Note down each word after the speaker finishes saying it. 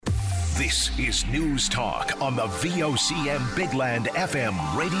This is News Talk on the VOCM Bigland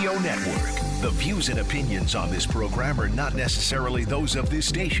FM radio network. The views and opinions on this program are not necessarily those of this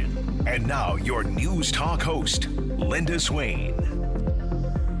station. And now your News Talk host, Linda Swain.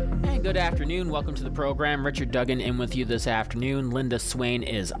 And good afternoon. Welcome to the program. Richard Duggan in with you this afternoon. Linda Swain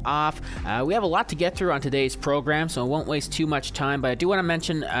is off. We have a lot to get through on today's program, so I won't waste too much time, but I do want to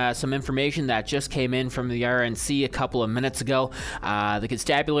mention some information that just came in from the RNC a couple of minutes ago. The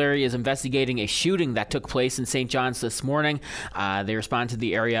constabulary is investigating a shooting that took place in St. John's this morning. They responded to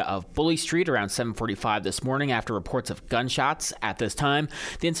the area of Bully Street around 7:45 this morning after reports of gunshots. At this time,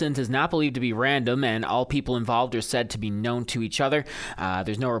 the incident is not believed to be random, and all people involved are said to be known to each other.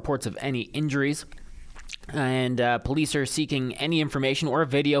 There's no reports of any injuries. And police are seeking any information or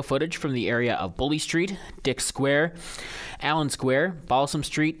video footage from the area of Bully Street, Dick Square, Allen Square, Balsam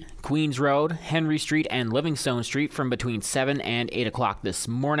Street, Queens Road, Henry Street, and Livingstone Street from between 7 and 8 o'clock this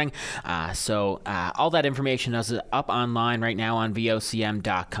morning. So all that information is up online right now on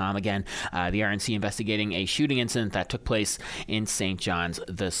VOCM.com. Again, the RNC investigating a shooting incident that took place in St. John's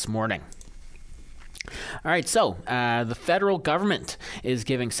this morning. All right, so the federal government is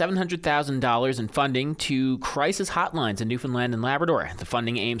giving $700,000 in funding to crisis hotlines in Newfoundland and Labrador. The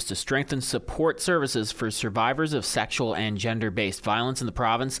funding aims to strengthen support services for survivors of sexual and gender-based violence in the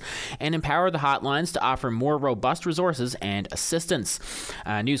province and empower the hotlines to offer more robust resources and assistance.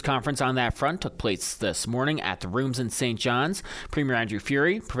 A news conference on that front took place this morning at the Rooms in St. John's. Premier Andrew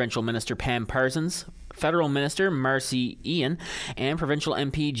Furey, Provincial Minister Pam Parsons, Federal Minister Marcy Ian, and Provincial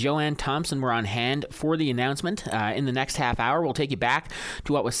MP Joanne Thompson were on hand for the announcement. In the next half hour, we'll take you back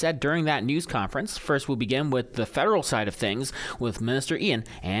to what was said during that news conference. First, we'll begin with the federal side of things with Minister Ian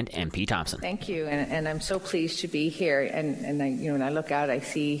and MP Thompson. Thank you, and I'm so pleased to be here. And I, when I look out, I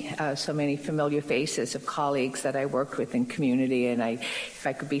see so many familiar faces of colleagues that I worked with in community. And if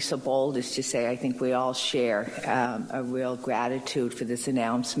I could be so bold as to say, I think we all share a real gratitude for this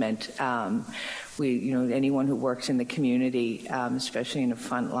announcement. Anyone who works in the community, especially in the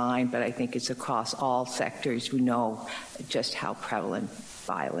front line, but I think it's across all sectors, we know just how prevalent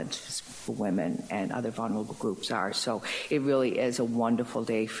violence for women and other vulnerable groups are. So it really is a wonderful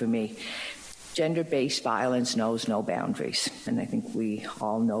day for me. Gender-based violence knows no boundaries, and I think we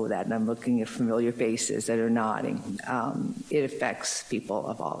all know that, and I'm looking at familiar faces that are nodding. It affects people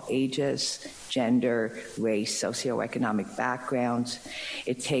of all ages, gender, race, socioeconomic backgrounds.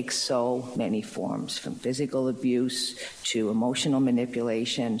 It takes so many forms, from physical abuse to emotional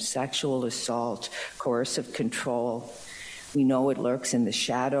manipulation, sexual assault, coercive control. We know it lurks in the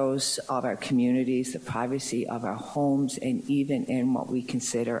shadows of our communities, the privacy of our homes, and even in what we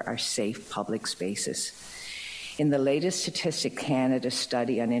consider our safe public spaces. In the latest Statistic Canada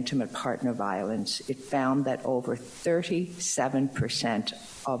study on intimate partner violence, it found that over 37%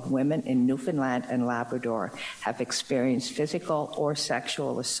 of women in Newfoundland and Labrador have experienced physical or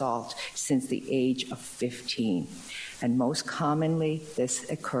sexual assault since the age of 15. And most commonly, this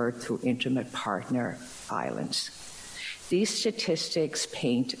occurred through intimate partner violence. These statistics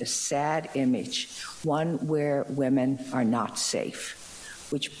paint a sad image, one where women are not safe,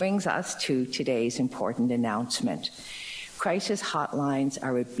 which brings us to today's important announcement. Crisis hotlines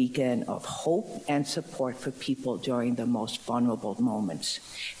are a beacon of hope and support for people during the most vulnerable moments.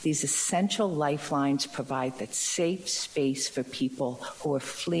 These essential lifelines provide that safe space for people who are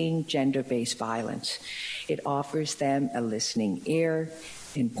fleeing gender-based violence. It offers them a listening ear,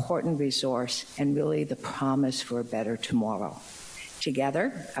 important resource, and really the promise for a better tomorrow.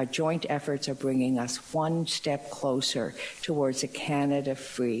 Together, our joint efforts are bringing us one step closer towards a Canada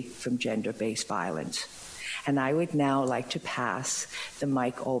free from gender-based violence. And I would now like to pass the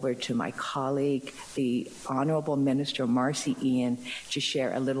mic over to my colleague, the Honourable Minister Marcy Ian, to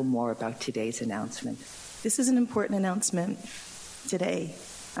share a little more about today's announcement. This is an important announcement today.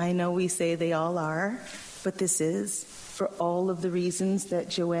 I know we say they all are, but this is, for all of the reasons that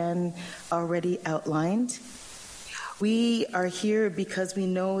Joanne already outlined. We are here because we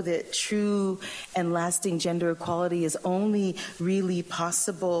know that true and lasting gender equality is only really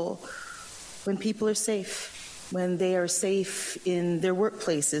possible when people are safe, when they are safe in their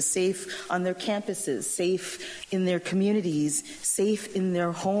workplaces, safe on their campuses, safe in their communities, safe in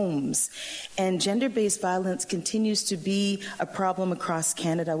their homes. And gender-based violence continues to be a problem across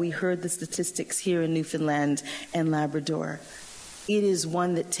Canada. We heard the statistics here in Newfoundland and Labrador. It is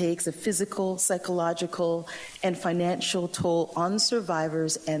one that takes a physical, psychological, and financial toll on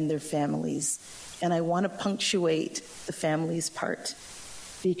survivors and their families. And I want to punctuate the families part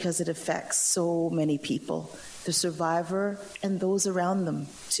because it affects so many people, the survivor and those around them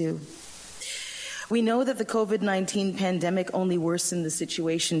too. We know that the COVID-19 pandemic only worsened the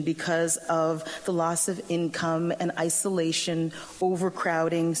situation because of the loss of income and isolation,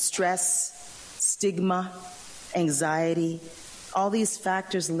 overcrowding, stress, stigma, anxiety. All these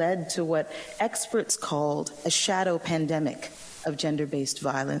factors led to what experts called a shadow pandemic of gender-based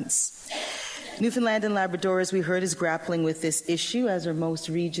violence. Newfoundland and Labrador, as we heard, is grappling with this issue, as are most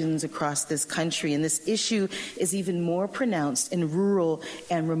regions across this country. And this issue is even more pronounced in rural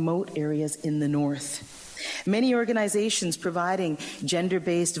and remote areas in the north. Many organizations providing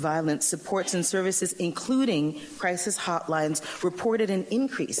gender-based violence supports and services, including crisis hotlines, reported an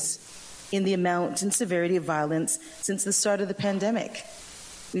increase in the amount and severity of violence since the start of the pandemic.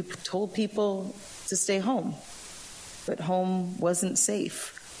 We told people to stay home, but home wasn't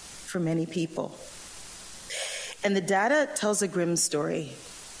safe for many people. And the data tells a grim story,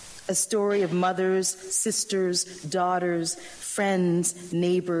 a story of mothers, sisters, daughters, friends,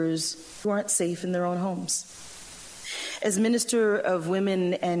 neighbors who aren't safe in their own homes. As Minister of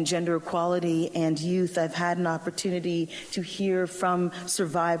Women and Gender Equality and Youth, I've had an opportunity to hear from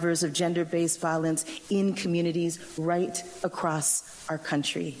survivors of gender-based violence in communities right across our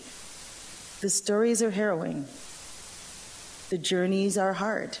country. The stories are harrowing. The journeys are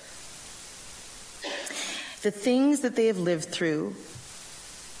hard. The things that they have lived through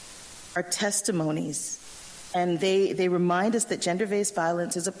are testimonies, and they remind us that gender-based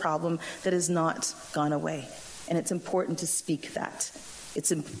violence is a problem that has not gone away. And it's important to speak that.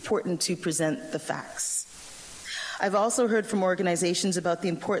 It's important to present the facts. I've also heard from organizations about the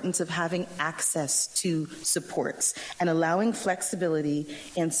importance of having access to supports and allowing flexibility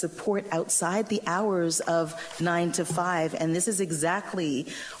and support outside the hours of 9 to 5. And this is exactly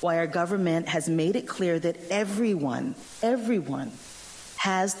why our government has made it clear that everyone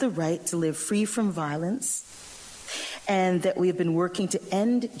has the right to live free from violence, and that we have been working to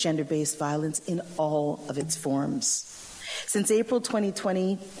end gender-based violence in all of its forms. Since April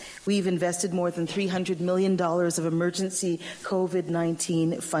 2020, we've invested more than $300 million of emergency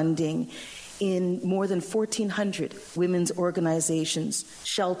COVID-19 funding in more than 1,400 women's organizations,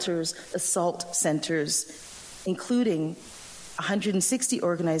 shelters, assault centers, including 160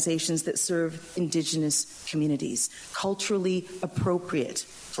 organizations that serve Indigenous communities, culturally appropriate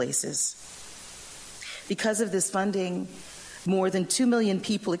places. Because of this funding, more than 2 million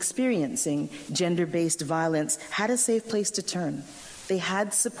people experiencing gender-based violence had a safe place to turn. They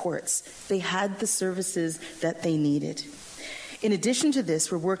had supports. They had the services that they needed. In addition to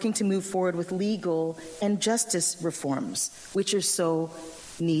this, we're working to move forward with legal and justice reforms, which are so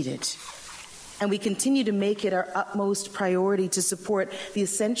needed. And we continue to make it our utmost priority to support the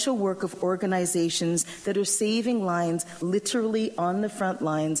essential work of organizations that are saving lives literally on the front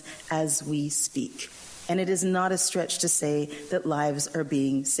lines as we speak. And it is not a stretch to say that lives are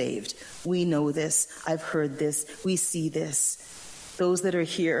being saved. We know this. I've heard this. We see this. Those that are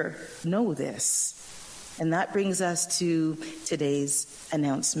here know this. And that brings us to today's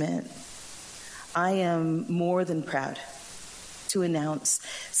announcement. I am more than proud to announce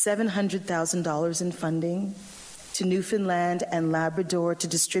 $700,000 in funding to Newfoundland and Labrador to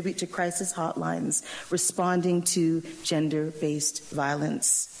distribute to crisis hotlines responding to gender-based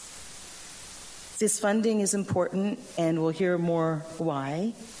violence. This funding is important, and we'll hear more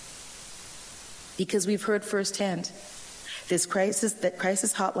why, because we've heard firsthand that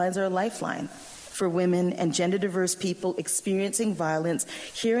crisis hotlines are a lifeline for women and gender-diverse people experiencing violence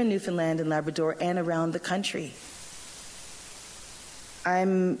here in Newfoundland and Labrador and around the country.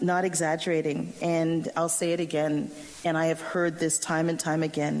 I'm not exaggerating, and I'll say it again, and I have heard this time and time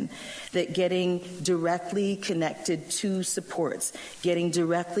again, that getting directly connected to supports, getting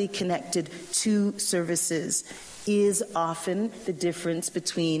directly connected to services is often the difference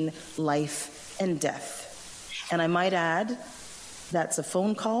between life and death. And I might add, that's a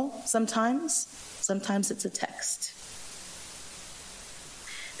phone call sometimes it's a text.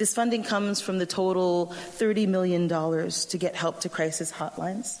 This funding comes from the total $30 million to get help to crisis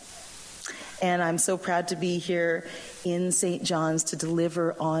hotlines. And I'm so proud to be here in St. John's to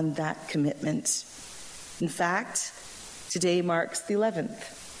deliver on that commitment. In fact, today marks the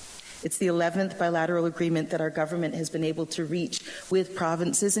 11th. It's the 11th bilateral agreement that our government has been able to reach with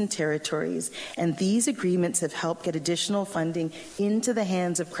provinces and territories. And these agreements have helped get additional funding into the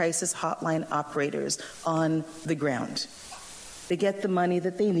hands of crisis hotline operators on the ground. They get the money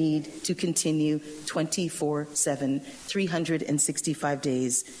that they need to continue 24/7, 365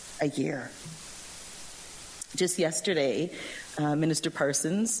 days a year. Just yesterday, Minister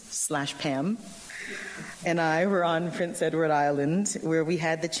Parsons/Pam, and I were on Prince Edward Island, where we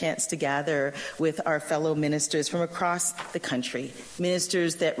had the chance to gather with our fellow ministers from across the country,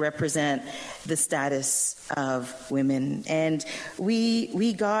 ministers that represent the status of women. And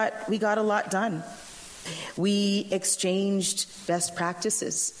we got a lot done. We exchanged best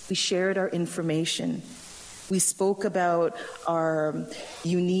practices. We shared our information. We spoke about our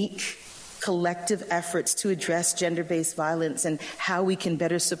unique collective efforts to address gender-based violence and how we can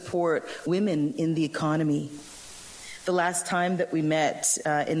better support women in the economy. The last time that we met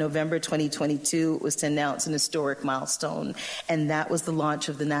in November 2022 was to announce an historic milestone, and that was the launch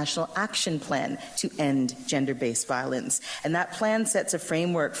of the National Action Plan to end gender-based violence. And that plan sets a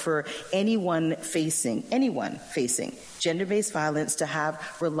framework for anyone facing gender-based violence to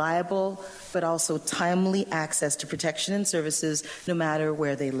have reliable but also timely access to protection and services no matter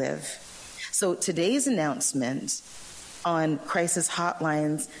where they live. So today's announcement on crisis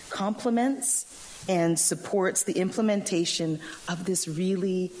hotlines complements and supports the implementation of this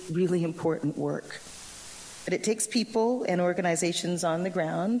really, really important work. But it takes people and organizations on the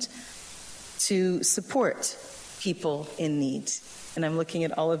ground to support people in need. And I'm looking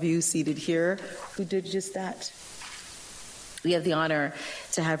at all of you seated here who did just that. We have the honor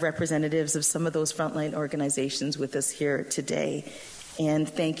to have representatives of some of those frontline organizations with us here today. And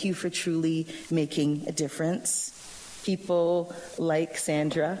thank you for truly making a difference. People like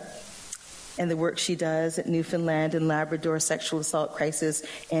Sandra and the work she does at Newfoundland and Labrador Sexual Assault Crisis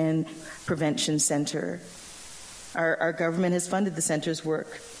and Prevention Center. Our government has funded the center's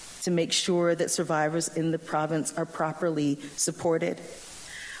work to make sure that survivors in the province are properly supported.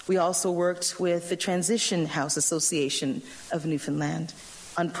 We also worked with the Transition House Association of Newfoundland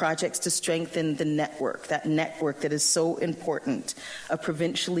on projects to strengthen the network that is so important, of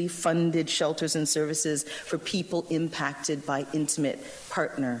provincially funded shelters and services for people impacted by intimate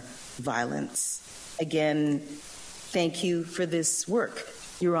partner violence. Again, thank you for this work.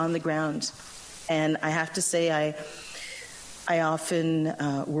 You're on the ground. And I have to say, I often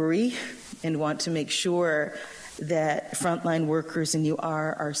worry and want to make sure that frontline workers, and you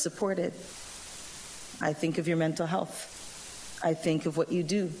are supported. I think of your mental health. I think of what you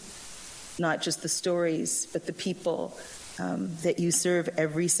do, not just the stories, but the people that you serve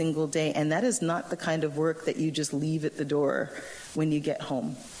every single day. And that is not the kind of work that you just leave at the door when you get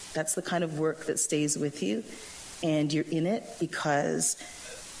home. That's the kind of work that stays with you, and you're in it because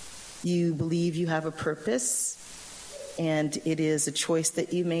you believe you have a purpose, and it is a choice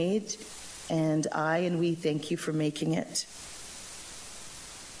that you made, and we thank you for making it.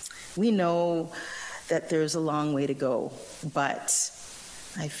 We know that there's a long way to go, but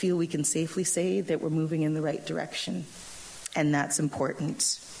I feel we can safely say that we're moving in the right direction, and that's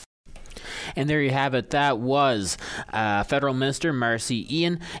important. And there you have it. That was Federal Minister Marcy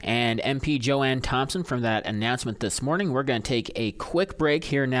Ian and MP Joanne Thompson from that announcement this morning. We're going to take a quick break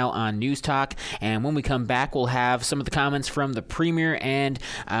here now on News Talk, and when we come back, we'll have some of the comments from the Premier and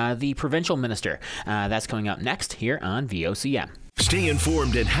the Provincial Minister. That's coming up next here on VOCM. Stay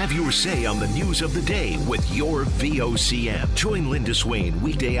informed and have your say on the news of the day with your VOCM. Join Linda Swain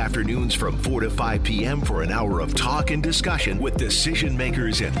weekday afternoons from 4 to 5 p.m. for an hour of talk and discussion with decision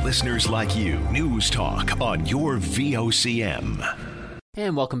makers and listeners like you. News Talk on your VOCM.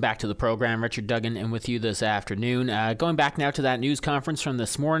 And welcome back to the program. Richard Duggan and with you this afternoon. Going back now to that news conference from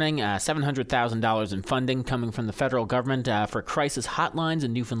this morning, $700,000 in funding coming from the federal government for crisis hotlines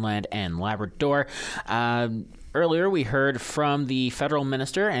in Newfoundland and Labrador. Earlier, we heard from the federal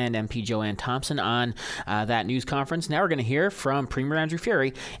minister and MP Joanne Thompson on that news conference. Now we're going to hear from Premier Andrew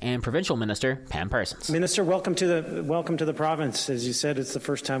Furey and Provincial Minister Pam Parsons. Minister, welcome to the province. As you said, it's the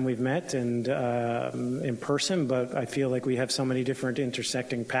first time we've met and in person, but I feel like we have so many different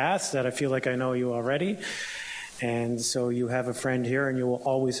intersecting paths that I feel like I know you already. And so you have a friend here, and you will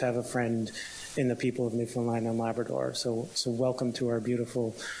always have a friend in the people of Newfoundland and Labrador. So welcome to our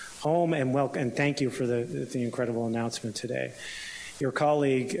beautiful home, and thank you for the incredible announcement today. Your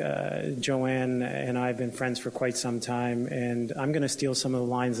colleague, Joanne, and I have been friends for quite some time, and I'm going to steal some of the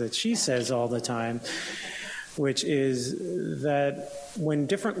lines that she says all the time, which is that when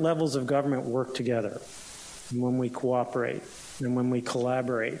different levels of government work together, when we cooperate, and when we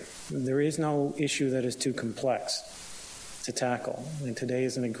collaborate, there is no issue that is too complex to tackle, and today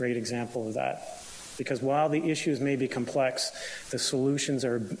isn't a great example of that. Because while the issues may be complex, the solutions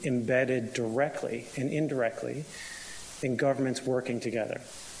are embedded directly and indirectly in governments working together.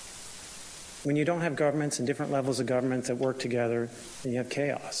 When you don't have governments and different levels of governments that work together, then you have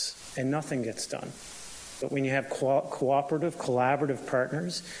chaos and nothing gets done. But when you have cooperative, collaborative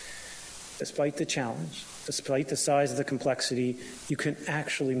partners, despite the challenge, despite the size of the complexity, you can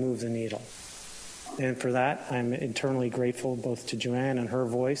actually move the needle. And for that, I'm eternally grateful both to Joanne and her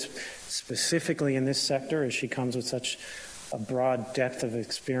voice, specifically in this sector, as she comes with such a broad depth of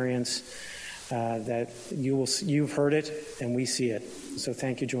experience that you've heard it and we see it. So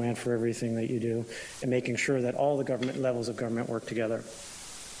thank you, Joanne, for everything that you do and making sure that all the government levels of government work together.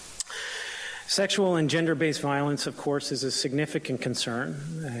 Sexual and gender-based violence, of course, is a significant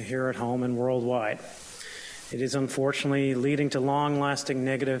concern here at home and worldwide. It is unfortunately leading to long-lasting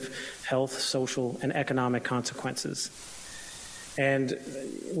negative health, social, and economic consequences. And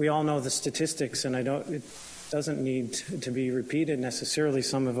we all know the statistics, and it doesn't need to be repeated necessarily.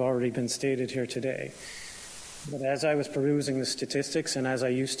 Some have already been stated here today. But as I was perusing the statistics, and as I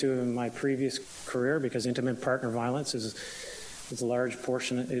used to in my previous career, because intimate partner violence is a large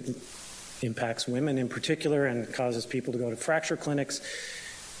portion, it impacts women in particular and causes people to go to fracture clinics.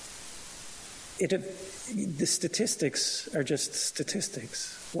 The statistics are just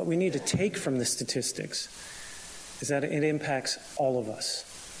statistics. What we need to take from the statistics is that it impacts all of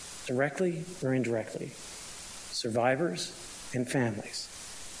us, directly or indirectly, survivors and families.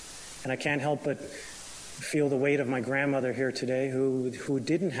 And I can't help but feel the weight of my grandmother here today who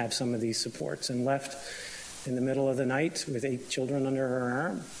didn't have some of these supports and left in the middle of the night with 8 children under her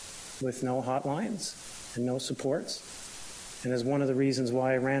arm, with no hotlines and no supports. And is one of the reasons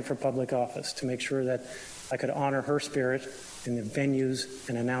why I ran for public office, to make sure that I could honor her spirit in the venues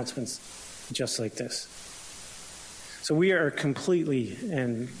and announcements just like this. So we are completely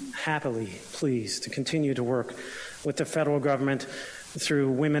and happily pleased to continue to work with the federal government through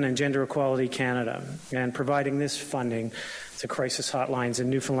Women and Gender Equality Canada and providing this funding to crisis hotlines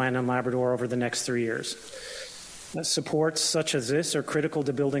in Newfoundland and Labrador over the next 3 years. Supports such as this are critical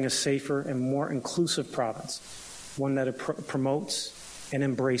to building a safer and more inclusive province, one that promotes and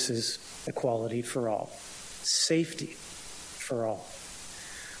embraces equality for all, safety for all.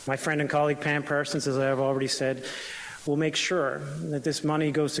 My friend and colleague Pam Parsons, as I have already said, will make sure that this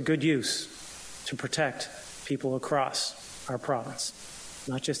money goes to good use to protect people across our province,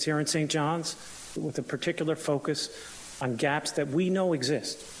 not just here in St. John's, but with a particular focus on gaps that we know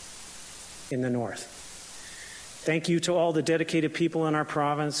exist in the north. Thank you to all the dedicated people in our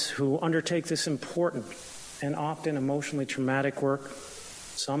province who undertake this important and often emotionally traumatic work,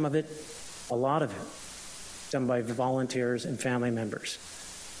 some of it, a lot of it, done by volunteers and family members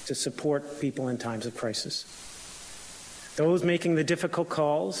to support people in times of crisis. Those making the difficult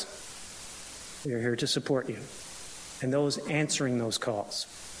calls, we are here to support you. And those answering those calls,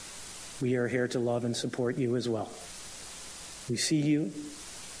 we are here to love and support you as well. We see you,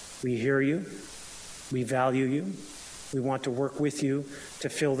 we hear you, we value you. We want to work with you to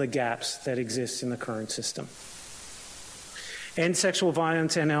fill the gaps that exist in the current system. End Sexual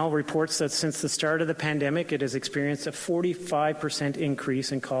Violence NL reports that since the start of the pandemic, it has experienced a 45%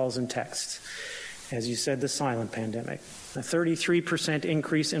 increase in calls and texts. As you said, the silent pandemic. A 33%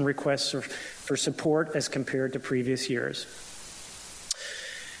 increase in requests for support as compared to previous years.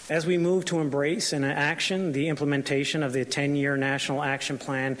 As we move to embrace and action the implementation of the 10-year National Action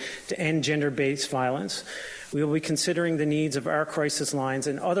Plan to end gender-based violence, we will be considering the needs of our crisis lines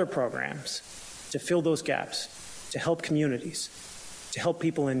and other programs to fill those gaps, to help communities, to help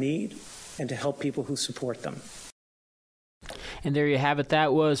people in need, and to help people who support them. And there you have it.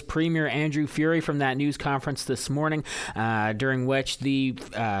 That was Premier Andrew Furey from that news conference this morning, during which the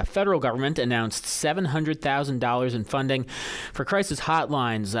federal government announced $700,000 in funding for crisis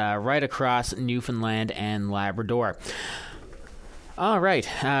hotlines right across Newfoundland and Labrador. All right,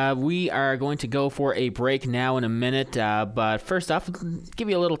 we are going to go for a break now in a minute, but first off, give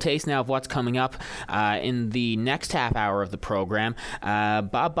you a little taste now of what's coming up in the next half hour of the program.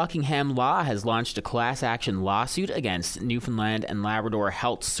 Bob Buckingham Law has launched a class action lawsuit against Newfoundland and Labrador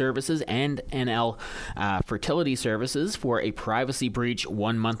Health Services and NL Fertility Services for a privacy breach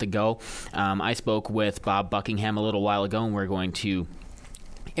 1 month ago. I spoke with Bob Buckingham a little while ago, and we're going to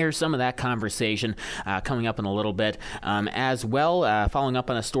air some of that conversation coming up in a little bit. As well, following up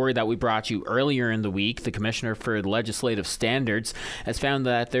on a story that we brought you earlier in the week, the Commissioner for Legislative Standards has found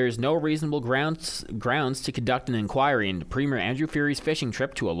that there's no reasonable grounds to conduct an inquiry into Premier Andrew Furey's fishing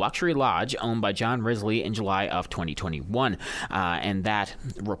trip to a luxury lodge owned by John Risley in July of 2021. And that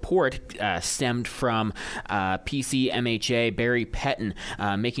report stemmed from PCMHA Barry Pettin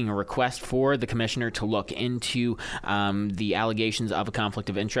making a request for the Commissioner to look into the allegations of a conflict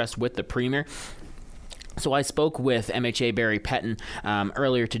of interest with the Premier. So I spoke with MHA Barry Pettin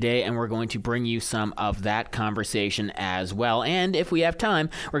earlier today, and we're going to bring you some of that conversation as well. And if we have time,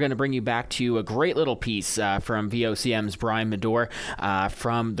 we're going to bring you back to a great little piece from VOCM's Brian Medore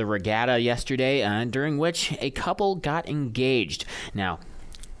from the regatta yesterday, during which a couple got engaged. Now,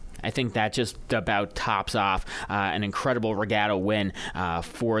 I think that just about tops off an incredible regatta win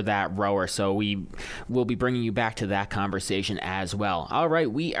for that rower. So we will be bringing you back to that conversation as well. All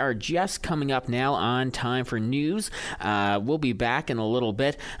right, we are just coming up now on time for news. We'll be back in a little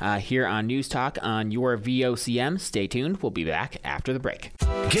bit here on News Talk on your VOCM. Stay tuned. We'll be back after the break.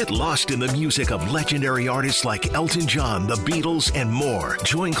 Get lost in the music of legendary artists like Elton John, the Beatles, and more.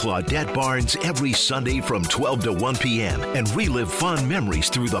 Join Claudette Barnes every Sunday from 12 to 1 p.m. and relive fond memories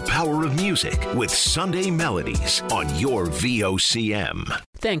through the power of music with Sunday Melodies on your VOCM.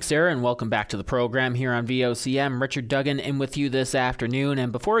 Thanks, Sarah, and welcome back to the program here on VOCM. Richard Duggan in with you this afternoon.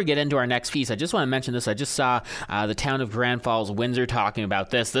 And before we get into our next piece, I just want to mention this. I just saw the town of Grand Falls, Windsor talking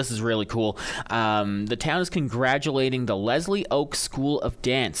about this. This is really cool. The town is congratulating the Leslie Oak School of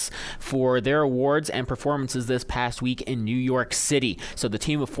Dance for their awards and performances this past week in New York City. So the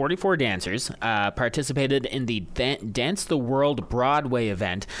team of 44 dancers participated in the Dance the World Broadway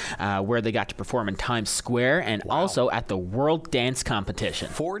event where they got to perform in Times Square and also at the World Dance Competition.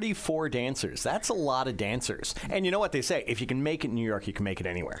 44 dancers. That's a lot of dancers. And you know what they say, if you can make it in New York, you can make it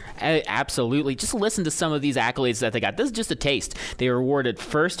anywhere. Absolutely. Just listen to some of these accolades that they got. This is just a taste. They were awarded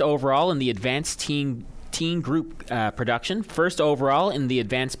first overall in the advanced teen group production, first overall in the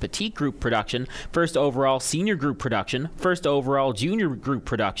advanced petite group production, first overall senior group production, first overall junior group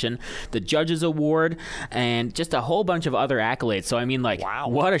production, the Judges Award, and just a whole bunch of other accolades. So, I mean, like, wow,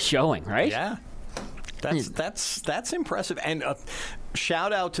 what a showing, right? Yeah. That's impressive. And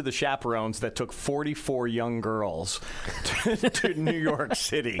shout out to the chaperones that took 44 young girls to New York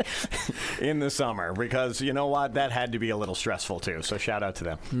City in the summer, because you know what? That had to be a little stressful too. So shout out to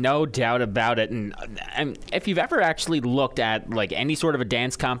them. No doubt about it. And if you've ever actually looked at like any sort of a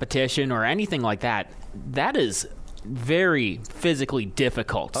dance competition or anything like that, that is very physically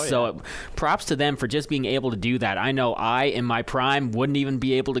difficult. Oh, yeah. So props to them for just being able to do that. I know I, in my prime, wouldn't even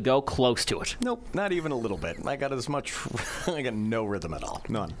be able to go close to it. Nope, not even a little bit. I got no rhythm at all.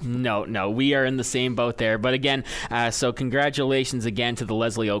 None. No, we are in the same boat there. But again, so congratulations again to the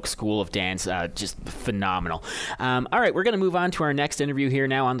Leslie Oak School of Dance. Just phenomenal. All right, we're going to move on to our next interview here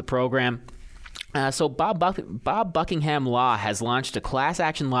now on the program. So Bob Buckingham Law has launched a class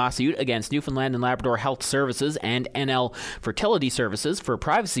action lawsuit against Newfoundland and Labrador Health Services and NL Fertility Services for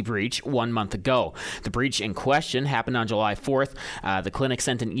privacy breach 1 month ago. The breach in question happened on July 4th. The clinic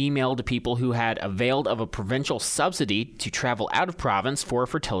sent an email to people who had availed of a provincial subsidy to travel out of province for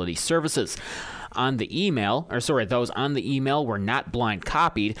fertility services. Those on the email were not blind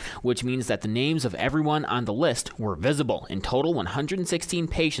copied, which means that the names of everyone on the list were visible. In total, 116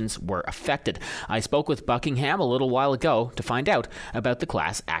 patients were affected. I spoke with Buckingham a little while ago to find out about the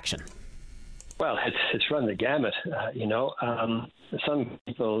class action. Well, it's run the gamut, Some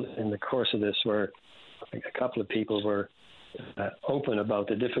people in the course of this a couple of people were open about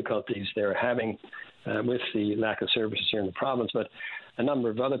the difficulties they're having with the lack of services here in the province, but a number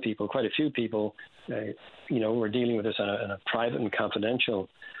of other people, quite a few people, were dealing with this in a private and confidential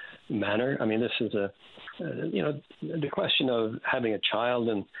manner. I mean, this is the question of having a child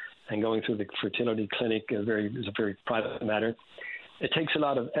and going through the fertility clinic is a very private matter. It takes a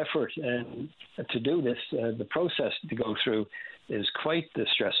lot of effort, and to do this, the process to go through is quite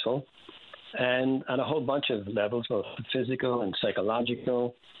stressful, and on a whole bunch of levels, both physical and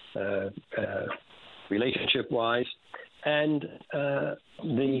psychological, relationship-wise. And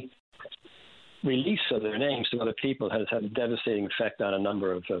the release of their names to other people has had a devastating effect on a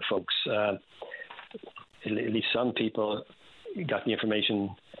number of folks. At least some people got the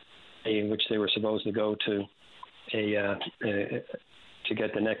information in which they were supposed to go to to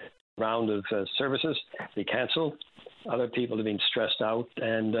get the next round of services. They canceled. Other people have been stressed out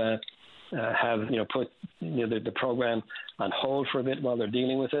and have put the program on hold for a bit while they're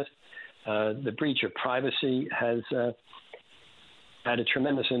dealing with it. The breach of privacy has had a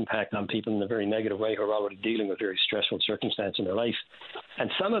tremendous impact on people in a very negative way who are already dealing with very stressful circumstances in their life.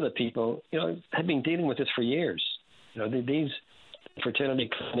 And some of the people, have been dealing with this for years. These fertility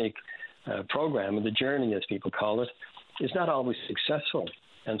clinic program, and the journey, as people call it, is not always successful.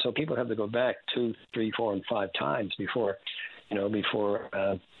 And so people have to go back 2, 3, 4, and 5 times before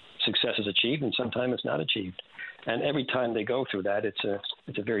success is achieved, and sometimes it's not achieved. And every time they go through that, it's a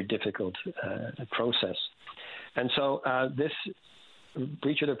very difficult process. And so this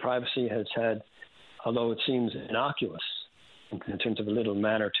breach of their privacy has had, although it seems innocuous, in terms of a little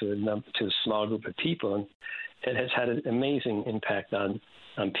manner to a small group of people, and it has had an amazing impact on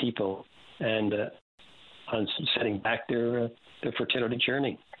people and on setting back their fertility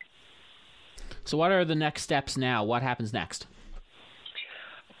journey. So what are the next steps now? What happens next?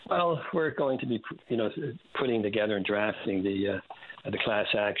 Well, we're going to be, putting together and drafting the class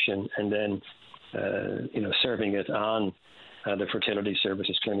action, and then, serving it on the Fertility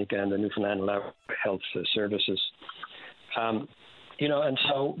Services Clinic and the Newfoundland and Labrador Health Services. And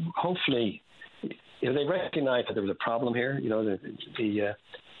so hopefully, they recognize that there was a problem here.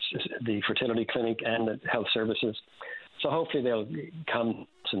 The fertility clinic and the health services. So hopefully they'll come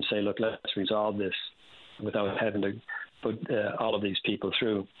and say, look, let's resolve this without having to put all of these people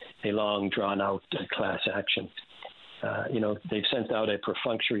through a long, drawn-out class action. They've sent out a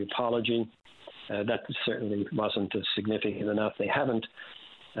perfunctory apology. That certainly wasn't significant enough. They haven't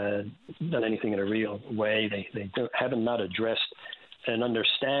done anything in a real way. They haven't not addressed an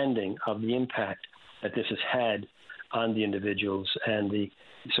understanding of the impact that this has had on the individuals and the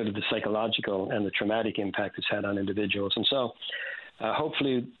sort of the psychological and the traumatic impact it's had on individuals. And so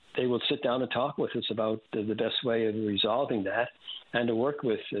hopefully they will sit down and talk with us about the best way of resolving that, and to work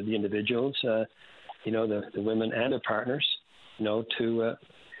with the individuals, the women and their partners, to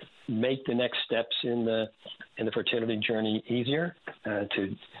make the next steps in the fertility journey easier,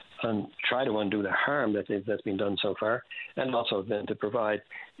 to try to undo the harm that's been done so far, and also then to provide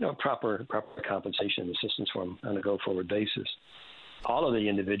proper compensation and assistance for them on a go-forward basis. All of the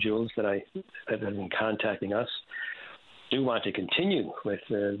individuals that have been contacting us do want to continue with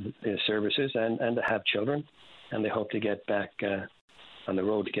the services and to have children, and they hope to get back on the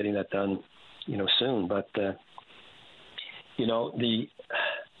road to getting that done, soon. But there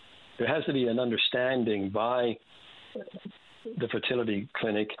has to be an understanding by the fertility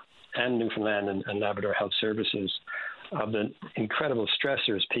clinic and Newfoundland and Labrador Health Services of the incredible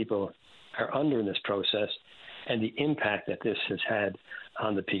stressors people are under in this process, and the impact that this has had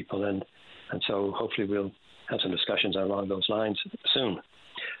on the people. And so hopefully we'll have some discussions along those lines soon.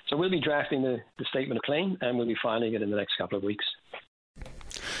 So we'll be drafting the statement of claim, and we'll be filing it in the next couple of weeks.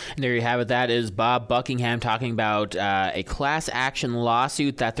 And there you have it. That is Bob Buckingham talking about a class action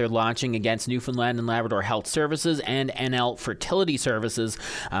lawsuit that they're launching against Newfoundland and Labrador Health Services and NL Fertility Services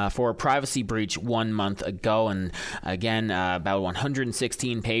for a privacy breach 1 month ago. And again, about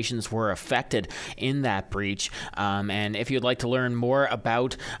 116 patients were affected in that breach. And if you'd like to learn more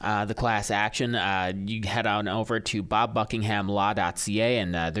about the class action, you head on over to bobbuckinghamlaw.ca,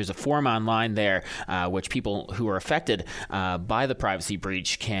 and there's a form online there which people who are affected by the privacy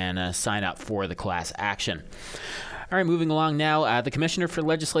breach can sign up for the class action. All right, moving along now. The Commissioner for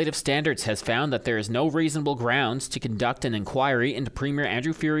Legislative Standards has found that there is no reasonable grounds to conduct an inquiry into Premier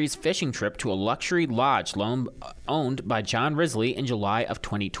Andrew Furey's fishing trip to a luxury lodge owned by John Risley in July of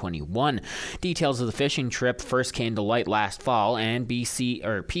 2021. Details of the fishing trip first came to light last fall, and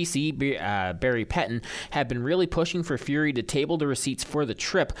PC Barry Pettin had been really pushing for Furey to table the receipts for the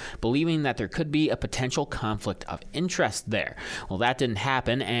trip, believing that there could be a potential conflict of interest there. Well, that didn't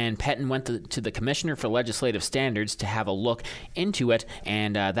happen, and Pettin went to the Commissioner for Legislative Standards to have a look into it,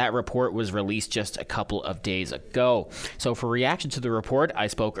 and that report was released just a couple of days ago. So for reaction to the report, I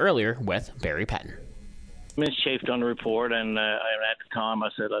spoke earlier with Barry Pettin. Ms. Chafe done a report, and at the time I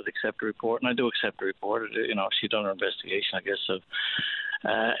said I'd accept the report, and I do accept the report. She'd done her investigation, I guess,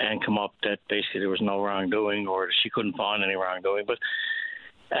 and come up that basically there was no wrongdoing, or she couldn't find any wrongdoing. But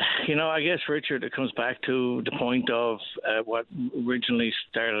I guess, Richard, it comes back to the point of what originally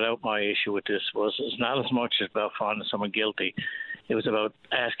started out my issue with this was it's not as much about finding someone guilty. It was about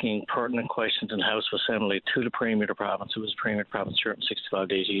asking pertinent questions in the House of Assembly to the Premier of the province, who was Premier of the province 365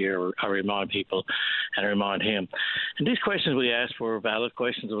 days a year. I remind people, and I remind him. And these questions we asked were valid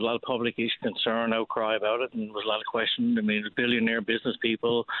questions. There was a lot of public concern, outcry about it, and there was a lot of questions. I mean, billionaire business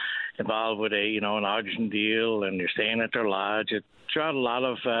people involved with an hydrogen deal, and they're staying at their lodge. It drawn a lot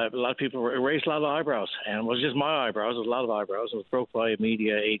of people raised a lot of eyebrows, and it was just my eyebrows. It was a lot of eyebrows. It was broke by a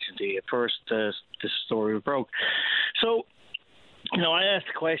media agency. At first, this story was broke. So, I asked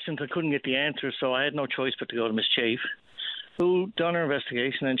the questions. I couldn't get the answers, so I had no choice but to go to Ms. Chafe, who done her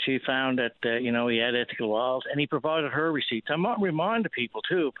investigation, and she found that, he had ethical walls, and he provided her receipts. I might remind the people,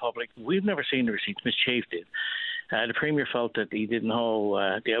 too, public, we've never seen the receipts. Ms. Chafe did. The Premier felt that he didn't hold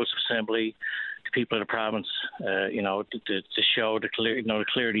the House of Assembly, the people of the province, to show, to clear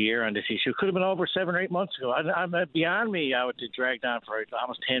the air on this issue. It could have been over 7 or 8 months ago. I'm beyond me. I would drag down for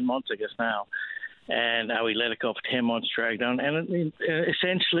almost 10 months, I guess, now. and how he let it go for 10 months, dragged on. And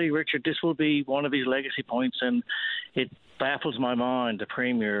essentially, Richard, this will be one of his legacy points, and it baffles my mind, the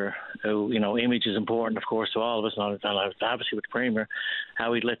Premier, who, image is important, of course, to all of us, and obviously with the Premier,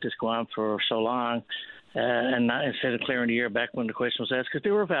 how he'd let this go on for so long. And not, instead of clearing the air back when the question was asked, because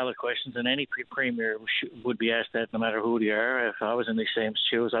they were valid questions, and any Premier would be asked that no matter who they are. If I was in the same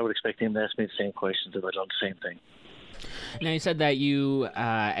shoes, I would expect him to ask me the same questions if I'd done the same thing. Now, you said that you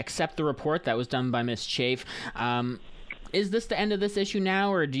accept the report that was done by Ms. Chafe. Is this the end of this issue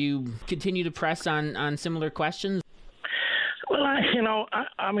now, or do you continue to press on similar questions? Well, I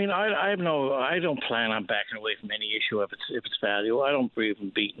don't plan on backing away from any issue if it's value. I don't believe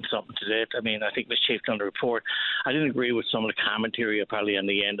in beating something to death. I mean, I think Ms. Chafe done the report. I didn't agree with some of the commentary probably on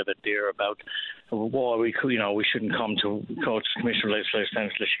the end of it there about we shouldn't come to coach Commissioner Legislative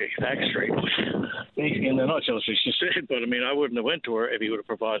Standards Facts Street. Basically, in a nutshell, that's what she said. But I mean, I wouldn't have went to her if he would have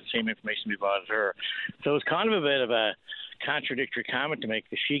provided the same information we provided her. So it's kind of a bit of a contradictory comment to make,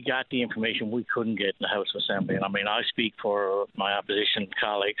 because she got the information we couldn't get in the House of Assembly. And I mean, I speak for my opposition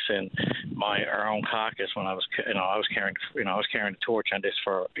colleagues and our own caucus when I was carrying the torch on this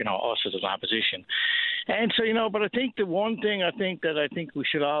for us as an opposition. And so but I think the one thing I think we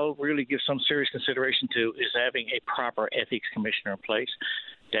should all really give some serious consideration to is having a proper ethics commissioner in place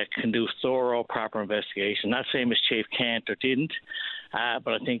that can do thorough, proper investigation. Not saying Ms. Chafe can't or didn't,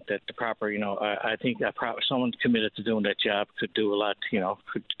 but I think that the proper, I think that someone committed to doing that job could do a lot,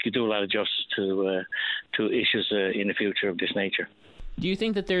 could do a lot of justice to issues in the future of this nature. Do you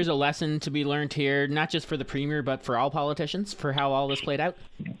think that there's a lesson to be learned here, not just for the Premier, but for all politicians, for how all this played out?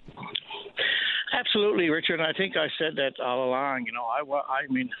 Absolutely, Richard. And I think I said that all along.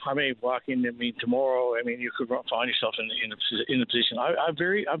 I may walk in. Tomorrow. You could find yourself in a position. I'm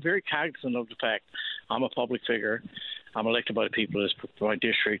very cognizant of the fact I'm a public figure. I'm elected by the people as my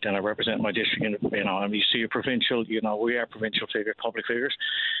district, and I represent my district. You see a provincial. We are provincial public figures,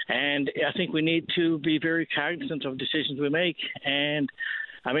 and I think we need to be very cognizant of decisions we make. And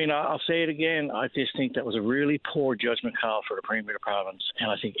I'll say it again. I just think that was a really poor judgment call for the Premier of the province. And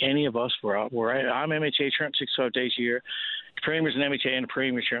I think any of us, I'm MHA 365 days a year. The Premier's an MHA and the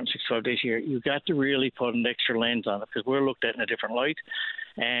Premier's 365 days a year. You've got to really put an extra lens on it, because we're looked at in a different light,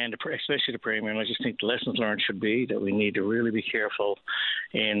 and especially the Premier. And I just think the lessons learned should be that we need to really be careful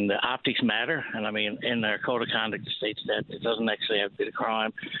in the optics matter. And in our code of conduct, it states that it doesn't actually have to be the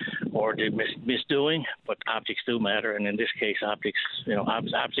crime or the misdoing, but optics do matter. And in this case, optics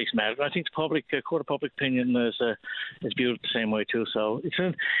matter. And I think the court of public opinion is viewed the same way too. So it's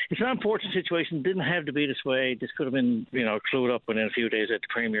an unfortunate situation. It didn't have to be this way. This could have been, clued up within a few days that the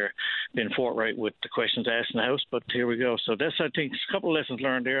Premier been forthright with the questions asked in the House. But here we go. So that's, I think, a couple of lessons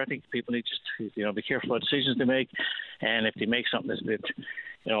learned there. I think people need to be careful about decisions they make, and if they make something that's a bit,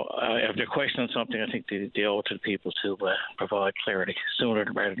 if they're questioning something, I think they owe it to the people to provide clarity sooner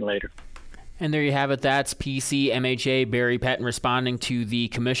rather than later. And there you have it. That's PC MHA Barry Pettin responding to the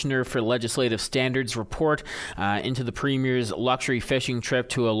Commissioner for Legislative Standards report into the Premier's luxury fishing trip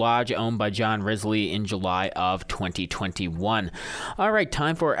to a lodge owned by John Risley in July of 2021. All right,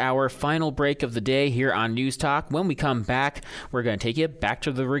 time for our final break of the day here on News Talk. When we come back, we're going to take you back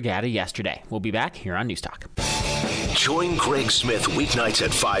to the regatta yesterday. We'll be back here on News Talk. Join Greg Smith weeknights at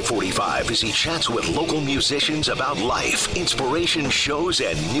 5:45 as he chats with local musicians about life, inspiration, shows,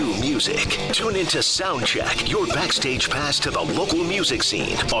 and new music. Tune into Soundcheck, your backstage pass to the local music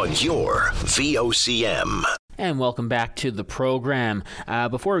scene on your VOCM. And welcome back to the program.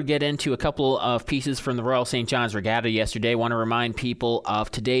 Before we get into a couple of pieces from the Royal St. John's Regatta yesterday, I want to remind people of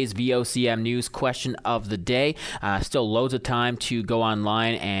today's VOCM News question of the day. Still loads of time to go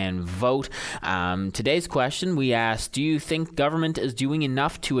online and vote. Today's question, we asked, do you think government is doing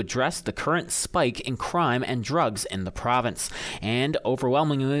enough to address the current spike in crime and drugs in the province? And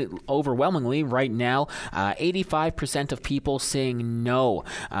overwhelmingly right now, 85% of people saying no.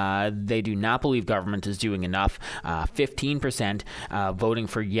 They do not believe government is doing enough. 15% voting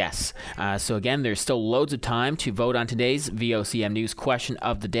for yes. So again, there's still loads of time to vote on today's VOCM News question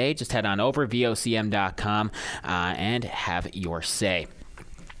of the day. Just head on over vocm.com and have your say.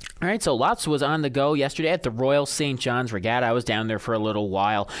 All right, so lots was on the go yesterday at the Royal St. John's Regatta. I was down there for a little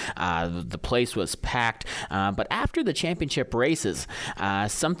while. The place was packed. But after the championship races,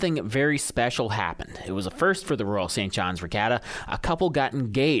 something very special happened. It was a first for the Royal St. John's Regatta. A couple got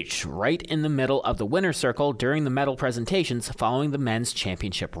engaged right in the middle of the winner's circle during the medal presentations following the men's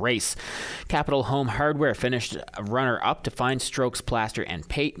championship race. Capital Home Hardware finished runner-up to Fine Strokes Plaster and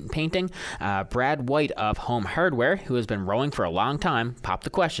Painting. Brad White of Home Hardware, who has been rowing for a long time, popped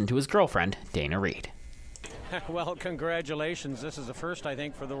the question to his girlfriend, Dana Reed. Well, congratulations. This is the first, I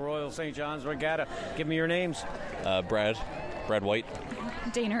think, for the Royal St. John's Regatta. Give me your names. Brad White.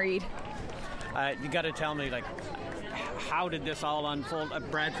 Dana Reed. You got to tell me, like, how did this all unfold?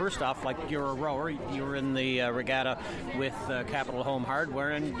 Brad, first off, like, you're a rower. You were in the regatta with Capital Home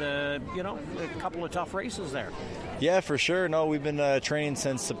Hardware, and, a couple of tough races there. Yeah, for sure. No, we've been training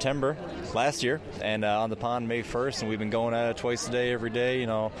since September last year, and on the pond May 1st, and we've been going at it twice a day, every day,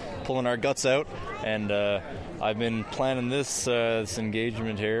 pulling our guts out. And I've been planning this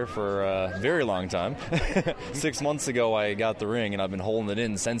engagement here for a very long time. 6 months ago, I got the ring, and I've been holding it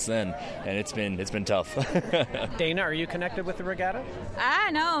in since then, and it's been tough. Dana, are you connected with the regatta?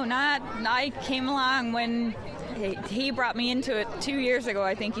 No, not. I came along when he brought me into it 2 years ago.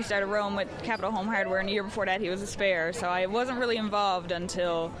 I think he started rowing with Capital Home Hardware, and the year before that he was a spare. So I wasn't really involved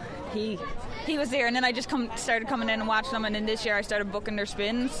until he was there, and then I just started coming in and watching them. And then this year I started booking their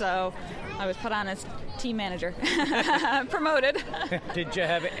spins, so I was put on as team manager, promoted. Did you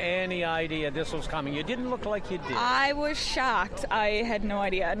have any idea this was coming? You didn't look like you did. I was shocked. I had no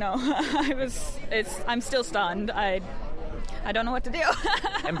idea. No, I'm still stunned. I don't know what to do.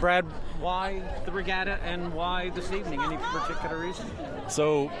 And Brad, why the regatta and why this evening? Any particular reason?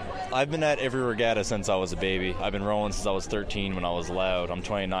 So I've been at every regatta since I was a baby. I've been rowing since I was 13 when I was allowed. I'm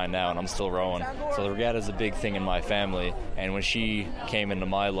 29 now and I'm still rowing. So the regatta is a big thing in my family. And when she came into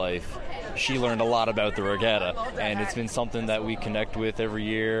my life, she learned a lot about the regatta. And it's been something that we connect with every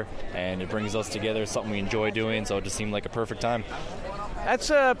year, and it brings us together. It's something we enjoy doing, so it just seemed like a perfect time. That's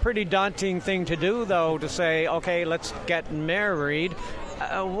a pretty daunting thing to do, though, to say, okay, let's get married.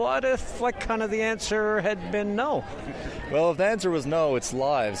 What if, kind of the answer had been no? Well, if the answer was no, it's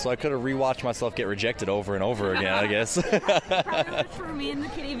live, so I could have rewatched myself get rejected over and over again, I guess. Probably threw me in the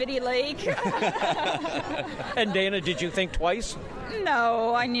kitty bitty lake. And Dana, did you think twice?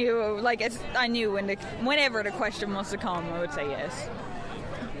 No, I knew. I knew whenever the question was to come, I would say yes.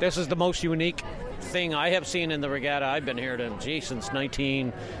 This is the most unique thing I have seen in the regatta. I've been here since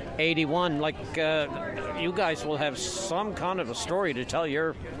 1981. You guys will have some kind of a story to tell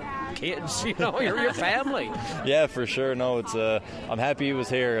your kids, your family. Yeah, for sure. No, it's I'm happy he was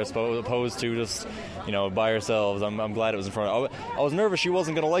here as opposed to just by ourselves. I'm glad it was in front of. I was nervous she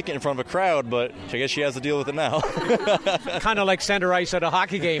wasn't going to like it in front of a crowd, but I guess she has to deal with it now. Kind of like center ice at a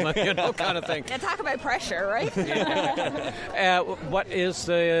hockey game, kind of thing. Yeah, talk about pressure, right? What is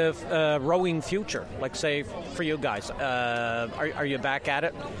the rowing future? Like, say, for you guys, are you back at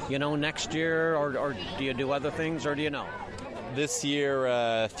it? Next year, or do you do other things, or do you know? This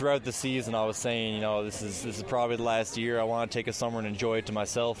year, throughout the season, I was saying, this is probably the last year. I want to take a summer and enjoy it to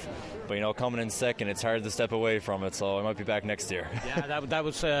myself. But, coming in second, it's hard to step away from it, so I might be back next year. Yeah, that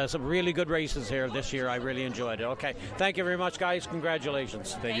was some really good races here this year. I really enjoyed it. Okay, thank you very much, guys.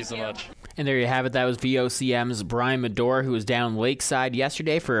 Congratulations. Thank you so much. And there you have it. That was VOCM's Brian Medore, who was down lakeside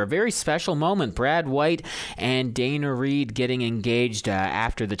yesterday for a very special moment. Brad White and Dana Reed getting engaged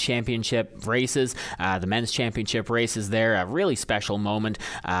after the championship races, the men's championship races there. A really special moment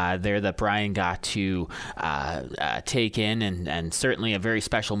there that Brian got to take in, and certainly a very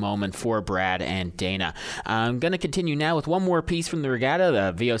special moment for Brad and Dana. I'm going to continue now with one more piece from the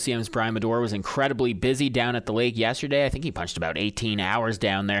regatta. VOCM's Brian Medore was incredibly busy down at the lake yesterday. I think he punched about 18 hours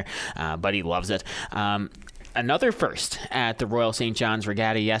down there, but he loves it. Another first at the Royal St. John's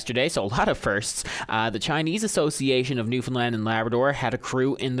Regatta yesterday, so a lot of firsts. The Chinese Association of Newfoundland and Labrador had a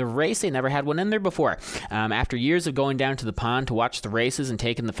crew in the race. They never had one in there before. After years of going down to the pond to watch the races and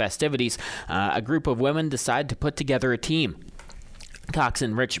take in the festivities, a group of women decided to put together a team.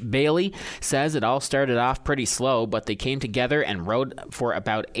 Coxswain Rich Bailey says it all started off pretty slow, but they came together and rowed for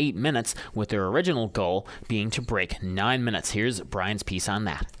about 8 minutes, with their original goal being to break 9 minutes. Here's Brian's piece on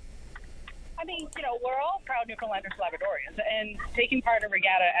that. I mean, we're all proud Newfoundlanders, Labradorians, and taking part in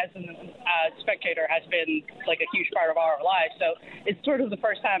regatta as a spectator has been like a huge part of our lives. So it's sort of the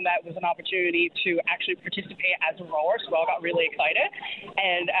first time that was an opportunity to actually participate as a rower. So we all got really excited.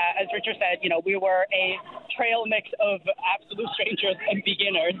 And as Richard said, we were a trail mix of absolute strangers and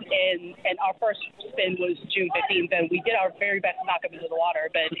beginners. And our first spin was June 15th, and we did our very best to knock him into the water.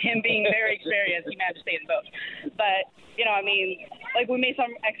 But him being very experienced, he managed to stay in the boat. But we made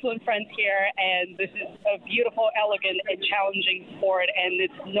some excellent friends here, and this is a beautiful, elegant, and challenging sport, and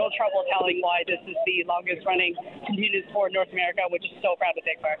it's no trouble telling why this is the longest-running continuous sport in North America, which is so proud to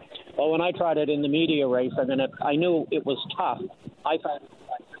take part. Well, when I tried it in the media race, I knew it was tough. I found it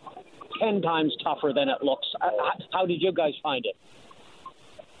 10 times tougher than it looks. How did you guys find it?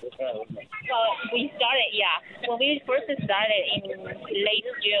 Well, we started, when we first started in late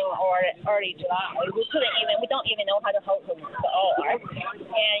June or early July, we don't even know how to hold them at all.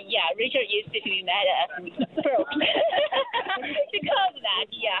 And Richard used to be mad at us because of that,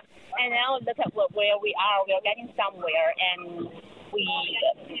 And now look at where we are. We are getting somewhere, and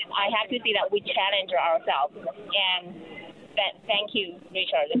I have to say that we challenge ourselves. And thank you,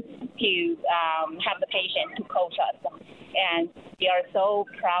 Richard, to have the patience to coach us. And we are so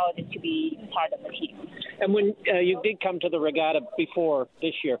proud to be part of the team. And when you did come to the regatta before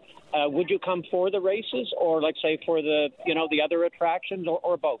this year, would you come for the races or, like, say, for the other attractions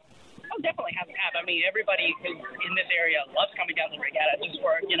or both? Oh, definitely have. I mean, everybody who's in this area loves coming down to the regatta just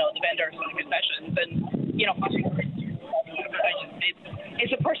for, the vendors and the concessions and,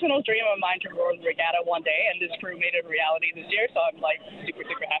 it's a personal dream of mine to row the regatta one day, and this crew made it a reality this year, so I'm, super,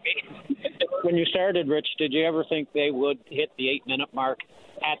 super happy. When you started, Rich, did you ever think they would hit the 8-minute mark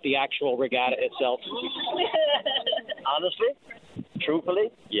at the actual regatta itself? Honestly?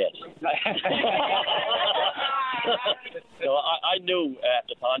 Truthfully? Yes. So I knew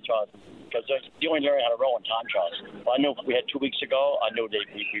after time trials, because you only learn how to row in time trials. But I knew we had 2 weeks ago, I knew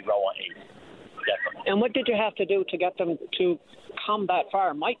they'd be row on 8. Definitely. And what did you have to do to get them to come that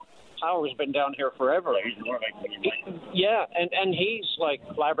far? Mike Power's been down here forever. Yeah, he's more like and he's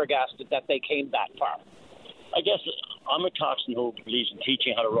flabbergasted that they came that far. I guess I'm a coxswain who believes in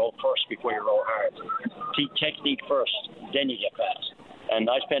teaching how to row first before you row hard. Teach technique first, then you get fast. And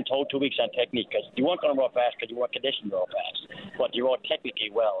I spent whole 2 weeks on technique because you weren't going to row fast because you weren't conditioned to row fast. But you rowed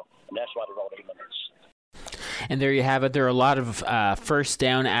technically well, and that's why they rowed 8 minutes. And there you have it. There are a lot of firsts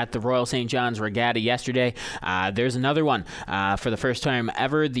down at the Royal St. John's Regatta yesterday. There's another one. For the first time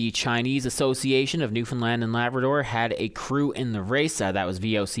ever, the Chinese Association of Newfoundland and Labrador had a crew in the race. That was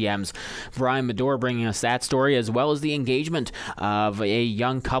VOCM's Brian Medor bringing us that story, as well as the engagement of a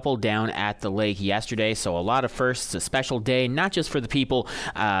young couple down at the lake yesterday. So a lot of firsts, a special day, not just for the people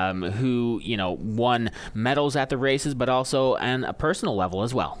who, won medals at the races, but also on a personal level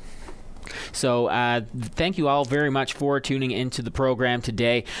as well. So thank you all very much for tuning into the program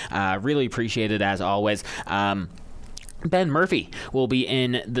today. Really appreciate it as always. Ben Murphy will be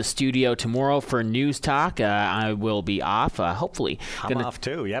in the studio tomorrow for News Talk. I will be off, hopefully. I'm off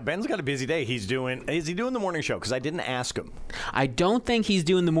too. Yeah, Ben's got a busy day. Is he doing the morning show? Because I didn't ask him. I don't think he's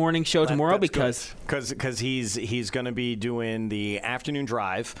doing the morning show tomorrow because he's going to be doing the afternoon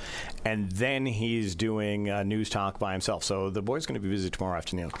drive, and then he's doing News Talk by himself. So the boy's going to be busy tomorrow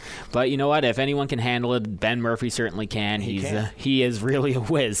afternoon. But you know what? If anyone can handle it, Ben Murphy certainly can. He is really a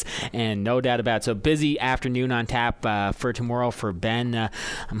whiz, and no doubt about it. So busy afternoon on tap for tomorrow for Ben.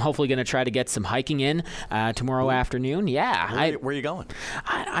 I'm hopefully going to try to get some hiking in tomorrow afternoon. Yeah. Where are you going?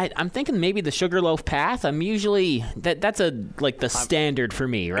 I'm thinking maybe the Sugarloaf Path. I'm usually that's the standard for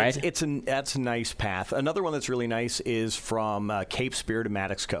me, right? That's a nice path. Another one that's really nice is from Cape Spear to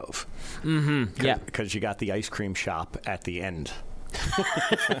Maddox Cove. Mm-hmm. Yeah, because you got the ice cream shop at the end.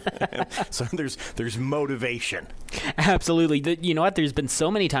 So there's motivation. Absolutely. You know what? There's been so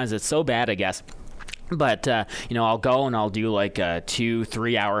many times it's so bad, I guess. But, I'll go and I'll do like a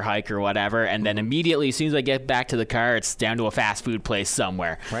 2-3 hour hike or whatever. And then immediately, as soon as I get back to the car, it's down to a fast food place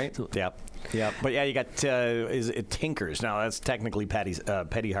somewhere. Right. Yep. Yeah, but you got is it Tinkers? Now that's technically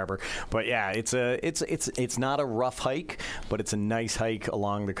Petty Harbor, but yeah, it's not a rough hike, but it's a nice hike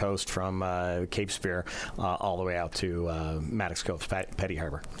along the coast from Cape Spear all the way out to Maddox Cove, Petty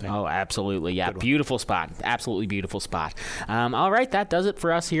Harbor. Yeah. Oh, absolutely, yeah, beautiful spot, absolutely beautiful spot. All right, that does it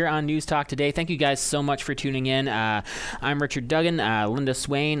for us here on News Talk today. Thank you guys so much for tuning in. I'm Richard Duggan. Linda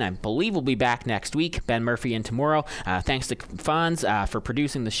Swain, I believe, will be back next week. Ben Murphy in tomorrow. Thanks to Fonz for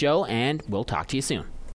producing the show, and we'll talk to you soon.